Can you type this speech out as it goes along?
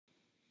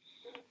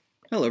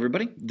Hello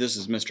everybody, this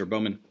is Mr.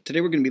 Bowman.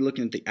 Today we're going to be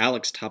looking at the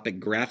ALEX topic,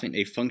 graphing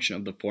a function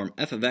of the form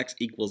f of x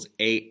equals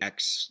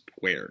ax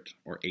squared,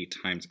 or a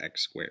times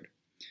x squared.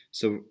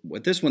 So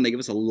with this one, they give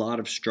us a lot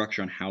of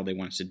structure on how they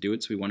want us to do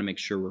it, so we want to make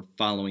sure we're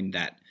following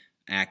that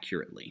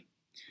accurately.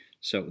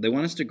 So they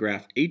want us to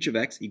graph h of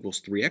x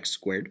equals 3x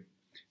squared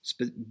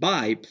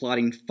by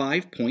plotting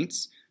 5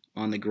 points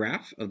on the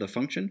graph of the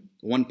function,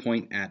 1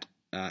 point at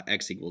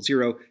x equals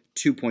 0,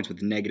 2 points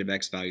with negative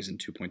x values, and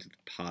 2 points with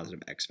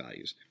positive x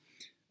values.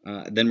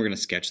 Then we're going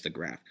to sketch the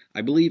graph.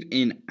 I believe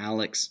in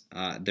ALEX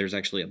there's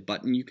actually a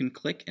button you can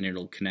click and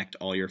it'll connect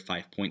all your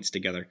 5 points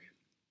together,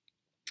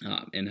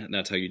 and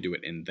that's how you do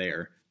it in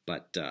there.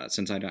 But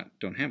since I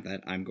don't have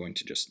that, I'm going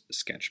to just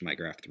sketch my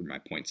graph through my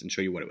points and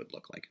show you what it would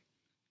look like.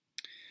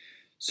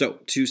 So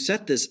to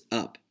set this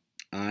up,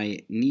 I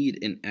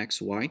need an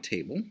XY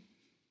table,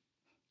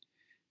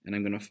 and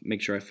I'm going to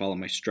make sure I follow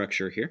my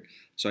structure here.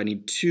 So I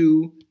need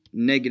 2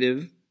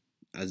 negative,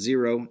 a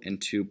 0,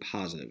 and 2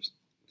 positives.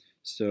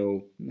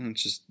 So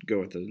let's just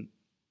go with the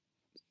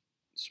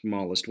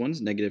smallest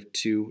ones,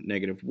 -2,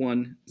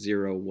 -1,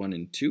 0, 1,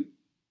 and 2.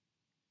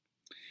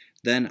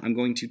 Then I'm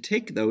going to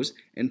take those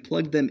and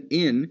plug them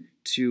in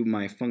to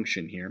my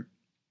function here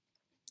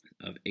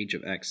of h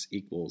of x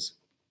equals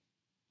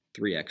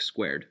 3x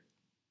squared.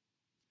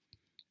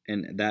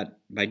 And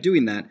that by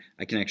doing that,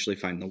 I can actually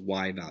find the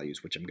y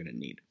values, which I'm going to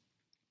need.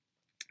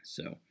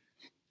 So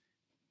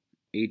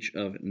h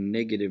of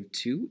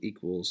 -2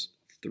 equals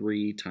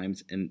 3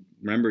 times, and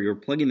remember you're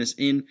plugging this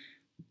in,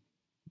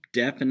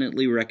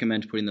 definitely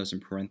recommend putting those in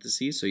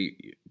parentheses so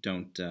you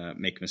don't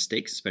make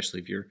mistakes,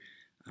 especially if you're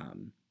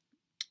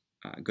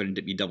going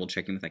to be double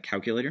checking with a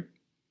calculator,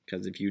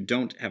 because if you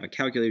don't have a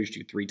calculator, you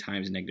do 3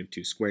 times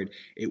 -2 squared,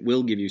 it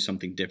will give you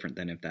something different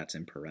than if that's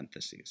in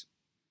parentheses.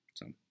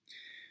 So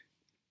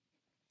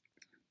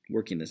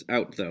working this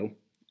out though,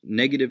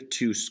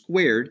 -2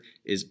 squared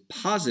is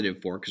positive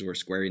 4 because we're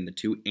squaring the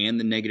 2 and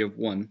the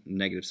 -1,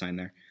 negative sign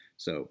there.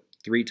 So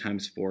 3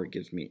 times 4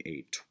 gives me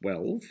a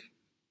 12.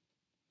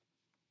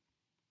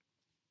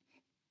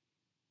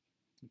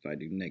 If I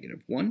do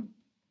 -1,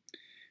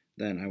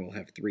 then I will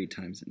have 3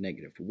 times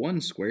 -1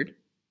 squared,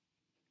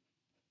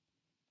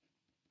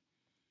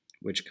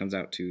 which comes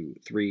out to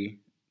 3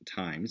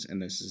 times,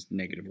 and this is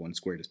 -1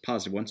 squared is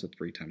positive 1, so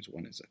 3 times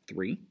 1 is a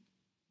 3.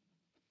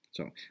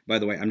 So, by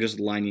the way, I'm just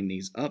lining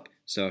these up,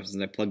 so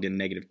since I plugged in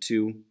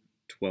 -2,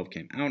 12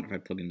 came out. If I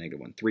plugged in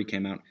 -1, 3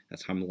 came out.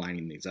 That's how I'm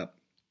lining these up.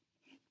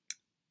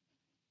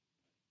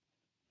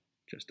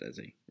 Just as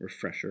a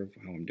refresher of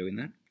how I'm doing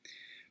that.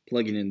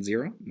 Plugging in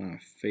 0, my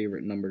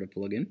favorite number to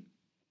plug in,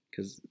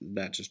 because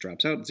that just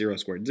drops out. 0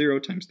 squared 0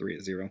 times 3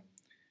 is 0.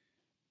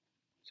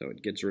 So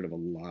it gets rid of a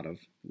lot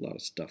of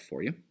stuff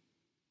for you.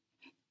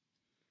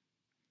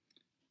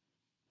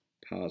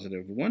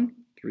 Positive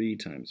 1, 3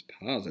 times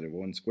positive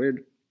 1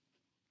 squared.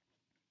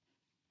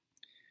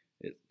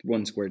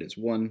 1 squared is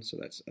 1, so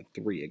that's a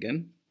 3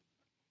 again.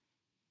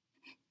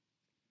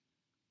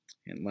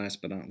 And last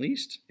but not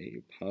least,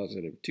 a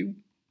positive 2.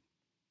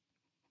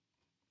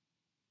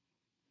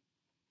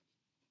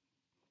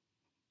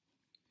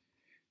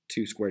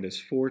 2 squared is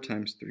 4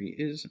 times 3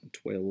 is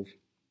 12.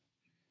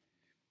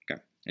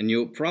 Okay, and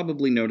you'll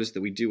probably notice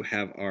that we do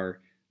have our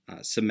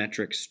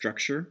symmetric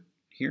structure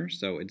here.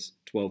 So it's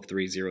 12,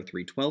 3, 0,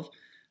 3, 12.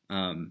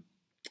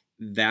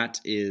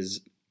 That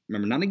is,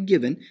 remember, not a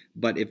given,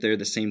 but if they're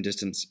the same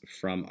distance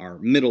from our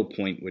middle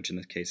point, which in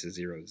this case is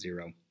 0,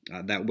 0,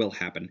 that will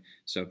happen.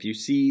 So if you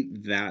see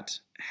that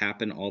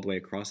happen all the way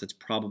across, it's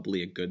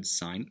probably a good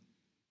sign.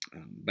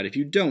 But if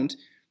you don't,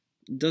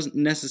 doesn't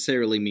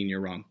necessarily mean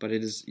you're wrong, but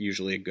it is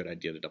usually a good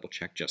idea to double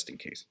check just in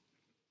case.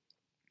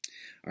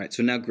 All right,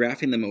 so now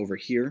graphing them over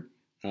here,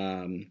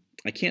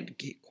 I can't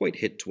quite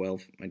hit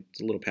 12. It's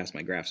a little past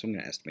my graph, so I'm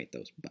going to estimate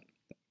those. But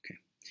okay,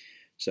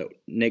 so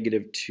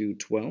 -2,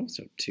 12,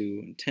 so 2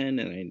 and 10,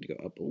 and I need to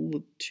go up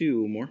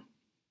 2 more.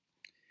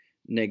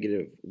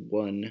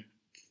 -1,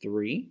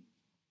 3,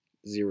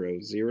 0,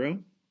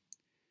 0,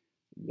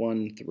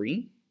 1,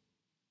 3,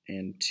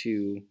 and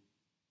 2,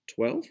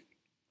 12.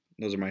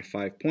 Those are my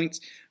 5 points.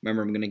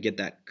 Remember, I'm going to get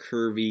that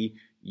curvy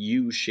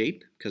U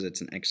shape because it's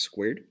an x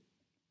squared.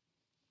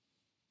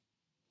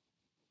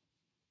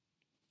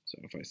 So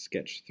if I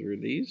sketch through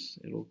these,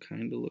 it'll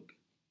kind of look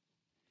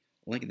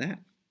like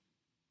that.